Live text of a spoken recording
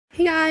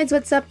Hey guys,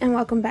 what's up and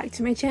welcome back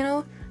to my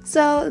channel.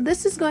 So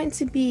this is going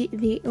to be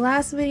the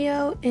last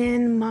video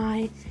in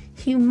my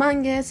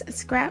humongous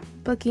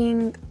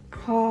scrapbooking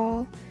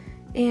haul,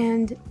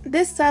 and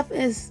this stuff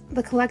is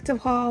the collective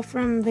haul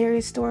from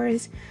various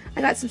stores.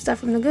 I got some stuff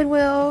from the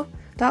Goodwill,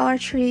 Dollar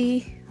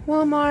Tree,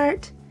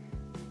 Walmart,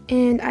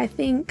 and I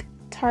think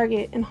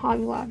Target and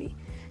Hobby Lobby.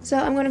 So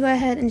I'm going to go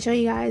ahead and show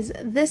you guys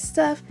this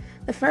stuff.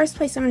 The first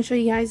place I'm going to show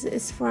you guys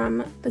is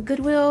from the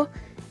Goodwill,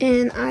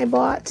 and I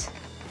bought,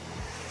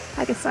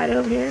 I can slide it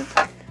over here,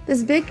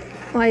 this big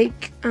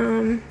like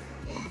kind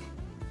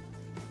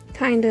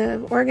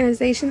of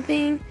organization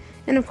thing,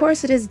 and of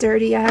course it is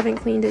dirty. I haven't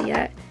cleaned it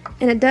yet,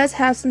 and it does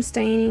have some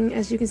staining,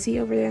 as you can see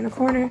over there in the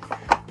corner,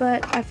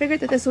 but I figured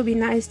that this would be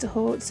nice to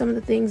hold some of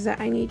the things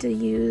that I need to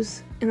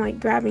use and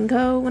like grab and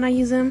go when I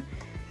use them,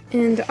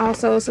 and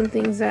also some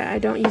things that I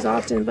don't use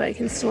often but I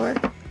can store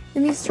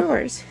in these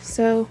drawers.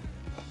 So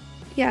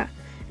yeah,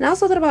 and I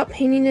also thought about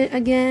painting it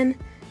again,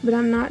 but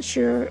I'm not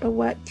sure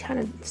what kind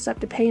of stuff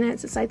to paint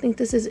it, since I think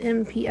this is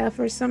MPF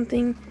or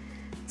something,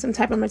 some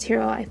type of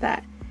material like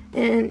that,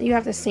 and you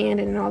have to sand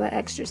it and all that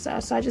extra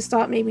stuff. So I just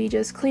thought maybe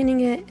just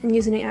cleaning it and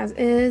using it as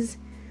is,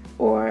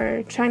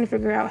 or trying to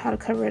figure out how to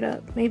cover it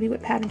up, maybe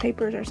with pattern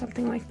papers or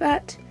something like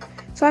that.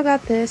 So I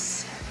got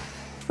this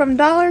from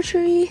Dollar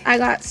Tree. I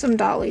got some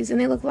dollies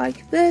and they look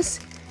like this,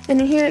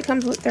 and in here it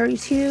comes with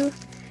 32.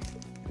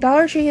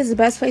 Dollar Tree is the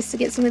best place to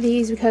get some of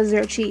these because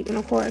they're cheap, and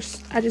of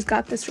course I just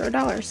got this for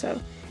 $1, so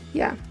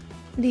yeah.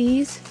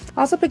 These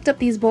also picked up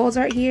these bowls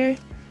right here.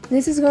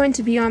 This is going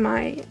to be on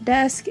my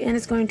desk, and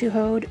it's going to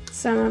hold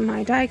some of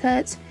my die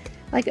cuts,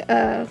 like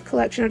a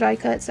collection of die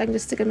cuts. I can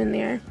just stick them in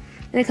there,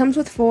 and it comes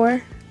with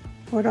 $4.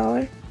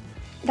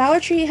 Dollar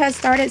Tree has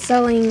started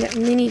selling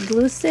mini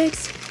glue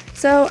sticks,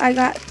 so I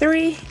got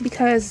 3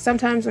 because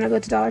sometimes when I go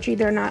to Dollar Tree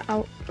they're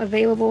not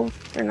available,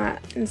 they're not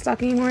in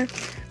stock anymore.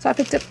 So I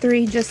picked up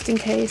 3 just in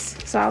case,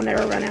 so I'll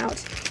never run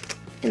out.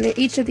 And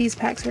each of these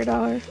packs are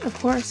 $1, of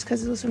course,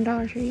 because it was from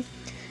Dollar Tree.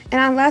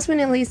 And last but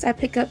not least, I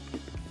picked up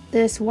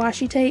this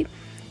washi tape,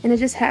 and it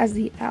just has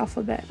the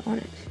alphabet on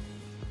it,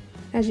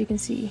 as you can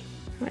see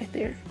right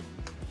there.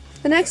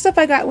 The next stuff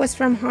I got was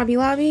from Hobby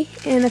Lobby,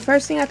 and the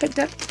first thing I picked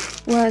up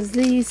was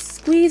these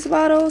squeeze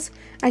bottles.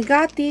 I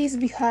got these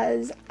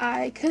because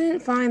I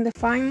couldn't find the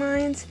fine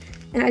lines,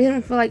 and I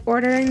didn't feel like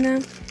ordering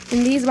them.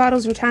 And these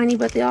bottles were tiny,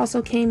 but they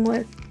also came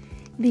with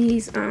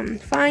these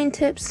fine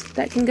tips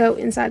that can go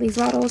inside these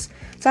bottles.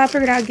 So I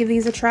figured I'd give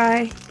these a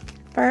try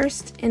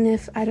first, and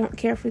if I don't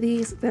care for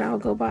these, then I'll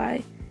go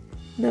buy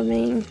the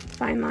main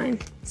fine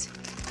lines.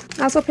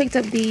 I also picked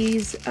up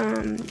these,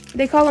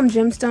 they call them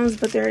gemstones,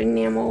 but they're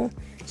enamel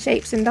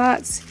shapes and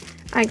dots.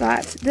 I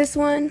got this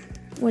one,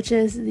 which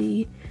is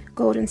the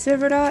gold and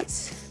silver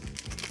dots.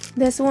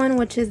 This one,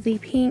 which is the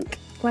pink,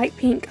 light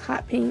pink,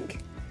 hot pink,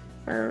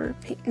 or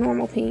pink,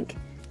 normal pink,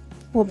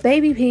 well,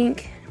 baby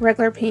pink,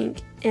 regular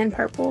pink, and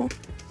purple.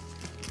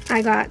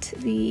 I got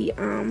the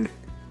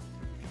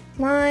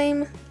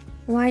lime,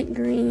 light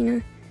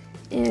green,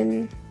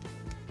 and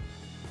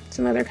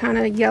some other kind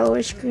of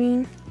yellowish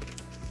green.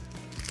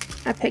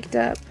 I picked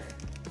up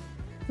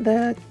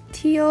the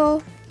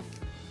teal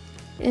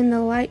and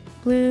the light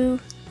blue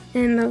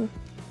and the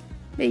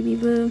baby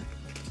blue.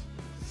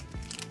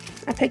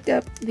 I picked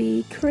up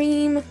the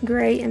cream,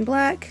 gray, and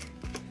black,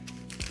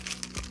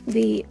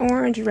 the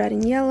orange, red,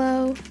 and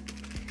yellow,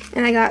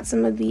 and I got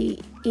some of the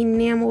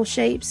enamel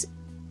shapes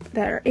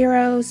that are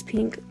arrows,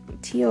 pink,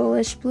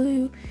 tealish,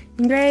 blue,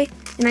 and gray,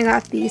 and I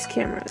got these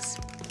cameras.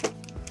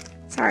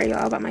 Sorry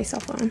y'all about my cell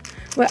phone,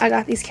 but I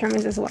got these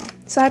cameras as well.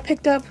 So I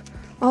picked up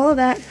all of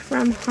that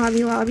from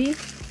Hobby Lobby.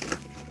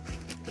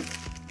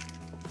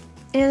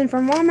 And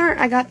from Walmart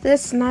I got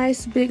this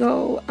nice big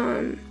old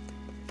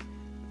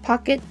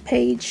pocket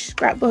page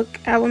scrapbook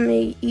album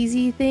made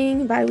easy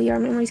thing by We Are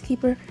Memories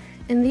Keeper,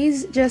 and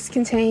these just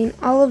contain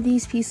all of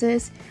these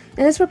pieces,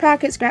 and it's for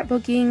pocket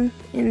scrapbooking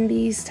in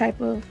these type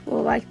of,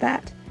 well, like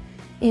that.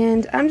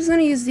 And I'm just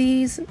going to use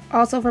these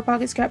also for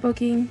pocket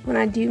scrapbooking when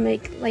I do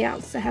make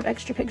layouts that have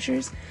extra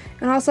pictures.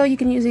 And also you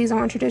can use these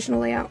on traditional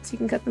layouts. You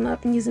can cut them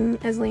up and use them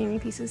as layering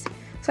pieces.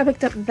 So I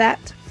picked up that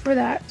for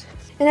that.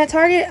 And at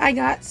Target I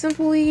got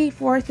simply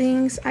 4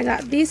 things. I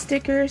got these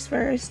stickers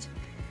first,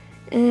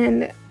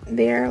 and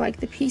they're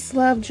like the peace,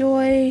 love,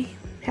 joy,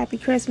 happy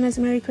Christmas,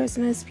 Merry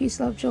Christmas, peace,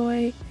 love,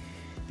 joy,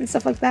 and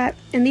stuff like that.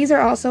 And these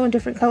are also in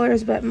different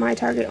colors, but my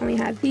Target only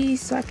had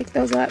these, so I picked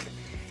those up.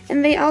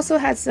 And they also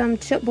had some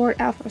chipboard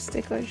alpha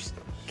stickers.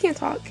 Can't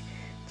talk.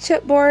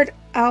 Chipboard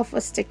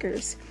alpha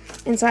stickers.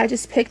 And so I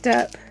just picked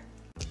up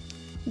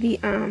the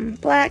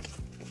black,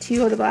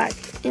 2 of the black,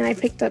 and I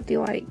picked up the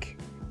like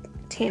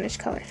tannish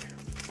color.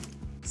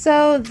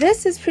 So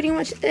this is pretty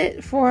much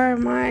it for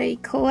my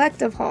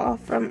collective haul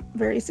from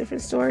various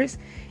different stores.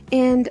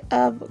 And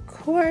of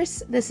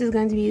course, this is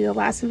going to be the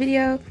last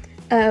video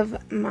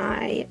of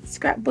my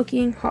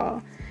scrapbooking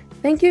haul.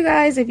 Thank you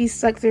guys if you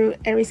stuck through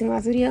every single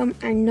last video.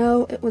 I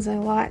know it was a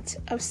lot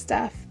of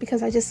stuff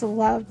because I just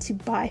love to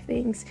buy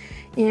things,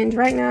 and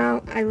right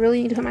now I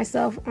really need to put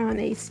myself on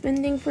a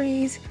spending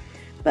freeze,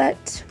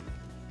 but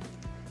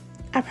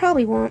I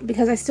probably won't,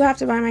 because I still have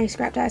to buy my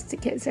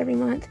Scraptastic kits every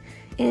month.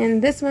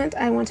 And this month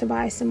I want to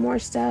buy some more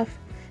stuff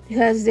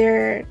because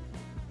they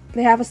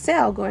have a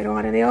sale going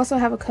on, and they also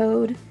have a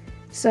code.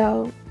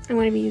 So I'm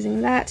going to be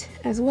using that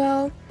as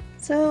well.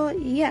 So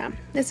yeah,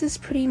 this is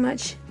pretty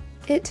much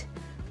it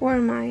for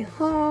my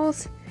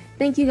hauls.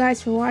 Thank you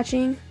guys for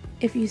watching,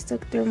 if you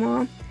stuck through them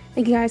all.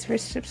 Thank you guys for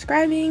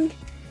subscribing,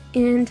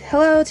 and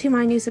hello to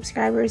my new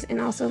subscribers and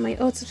also my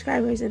old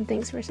subscribers, and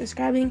thanks for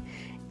subscribing.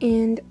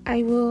 And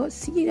I will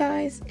see you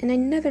guys in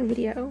another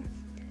video.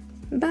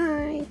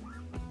 Bye!